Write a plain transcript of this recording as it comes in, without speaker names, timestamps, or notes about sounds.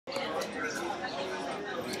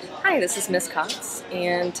Hi, this is Miss Cox,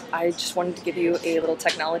 and I just wanted to give you a little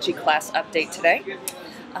technology class update today.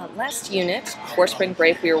 Last unit, before spring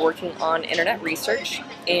break, we were working on internet research,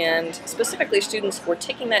 and specifically students were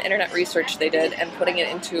taking that internet research they did and putting it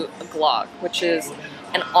into a Glog, which is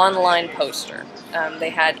an online poster.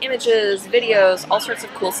 They had images, videos, all sorts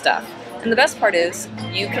of cool stuff. And the best part is,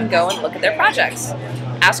 you can go and look at their projects.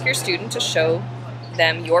 Ask your student to show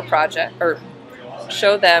them your project, or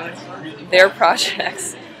show them their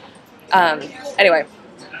projects. Anyway,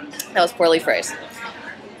 that was poorly phrased.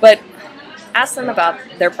 But ask them about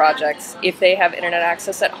their projects. If they have internet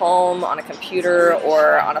access at home, on a computer,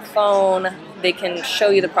 or on a phone, they can show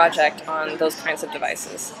you the project on those kinds of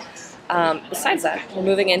devices. Besides that, we're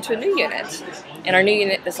moving into a new unit, and our new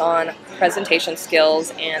unit is on presentation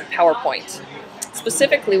skills and PowerPoint.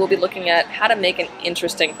 Specifically, we'll be looking at how to make an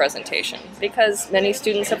interesting presentation, because many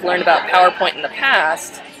students have learned about PowerPoint in the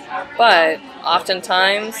past, but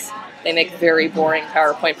oftentimes they make very boring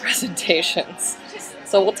PowerPoint presentations.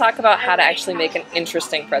 So we'll talk about how to actually make an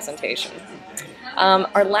interesting presentation.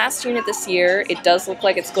 Our last unit this year, it does look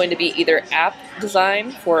like it's going to be either app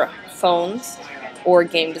design for phones or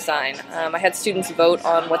game design. I had students vote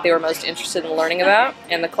on what they were most interested in learning about,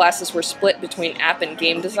 and the classes were split between app and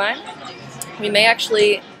game design. We may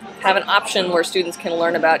actually have an option where students can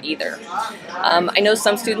learn about either. I know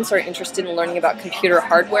some students are interested in learning about computer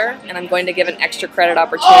hardware, and I'm going to give an extra credit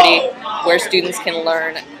opportunity where students can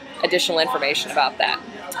learn additional information about that.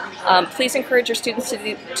 Please encourage your students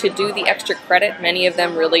to do the extra credit. Many of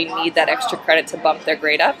them really need that extra credit to bump their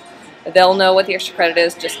grade up. They'll know what the extra credit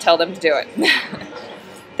is, just tell them to do it.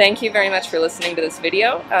 Thank you very much for listening to this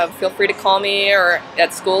video. Feel free to call me or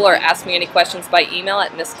at school or ask me any questions by email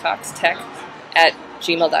at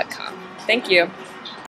misscoxtech@gmail.com. Thank you.